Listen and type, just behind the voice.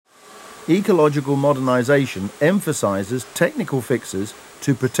Ecological modernization emphasizes technical fixes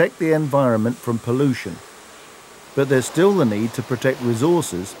to protect the environment from pollution, but there's still the need to protect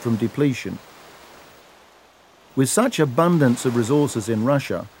resources from depletion. With such abundance of resources in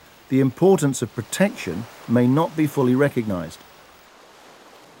Russia, the importance of protection may not be fully recognized.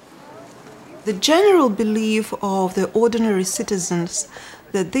 The general belief of the ordinary citizens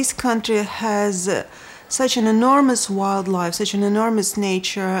that this country has such an enormous wildlife, such an enormous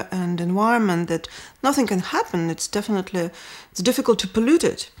nature and environment that nothing can happen. It's difficult to pollute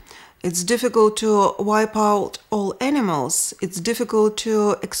it. It's difficult to wipe out all animals. It's difficult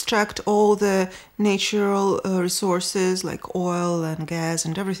to extract all the natural resources like oil and gas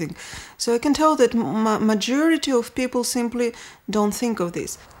and everything. So I can tell that majority of people simply don't think of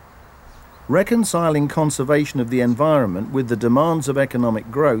this. Reconciling conservation of the environment with the demands of economic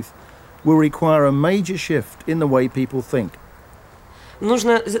growth will require a major shift in the way people think.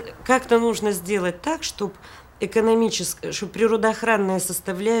 Как-то нужно сделать так, чтобы природоохранная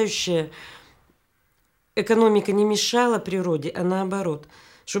составляющая экономика не мешала природе, а наоборот,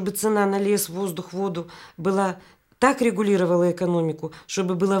 чтобы цена на лес, воздух, воду так регулировала экономику,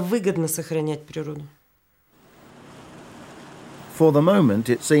 чтобы было выгодно сохранять природу. For the moment,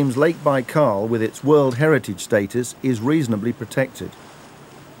 it seems Lake Baikal, with its World Heritage status, is reasonably protected.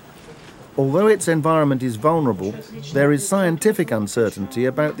 Although its environment is vulnerable, there is scientific uncertainty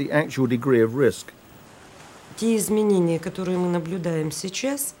about the actual degree of risk. Те изменения, которые мы наблюдаем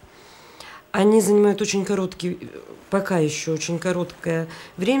сейчас, они занимают пока еще очень короткое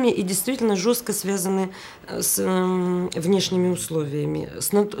время и действительно жестко связаны с внешними условиями,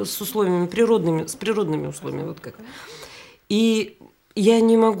 с условиями природными, с природными условиями, вот как. И я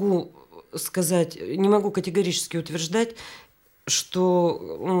не могу категорически утверждать,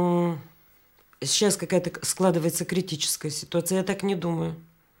 что сейчас какая-то складывается критическая ситуация. Я так не думаю.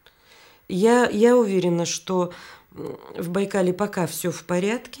 Я уверена, что в Байкале пока все в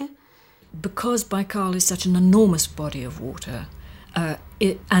порядке. Because Baikal is such an enormous body of water,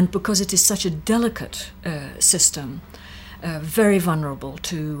 and because it is such a delicate system, very vulnerable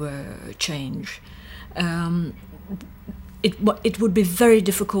to change, it would be very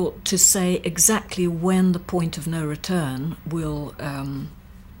difficult to say exactly when the point of no return will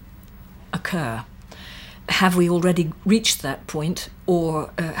occur. Have we already reached that point,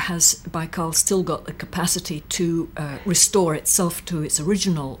 or has Baikal still got the capacity to restore itself to its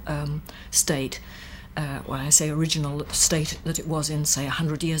original state, when I say original state that it was in, say,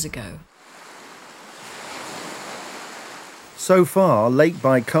 100 years ago? So far, Lake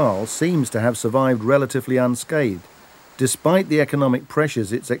Baikal seems to have survived relatively unscathed, despite the economic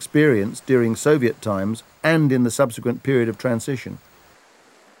pressures it's experienced during Soviet times and in the subsequent period of transition.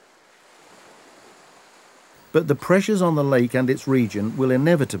 But the pressures on the lake and its region will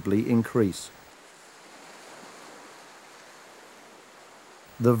inevitably increase.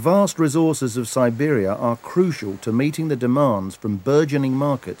 The vast resources of Siberia are crucial to meeting the demands from burgeoning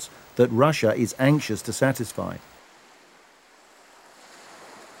markets that Russia is anxious to satisfy.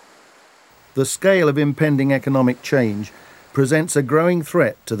 The scale of impending economic change presents a growing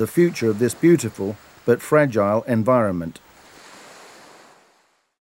threat to the future of this beautiful but fragile environment.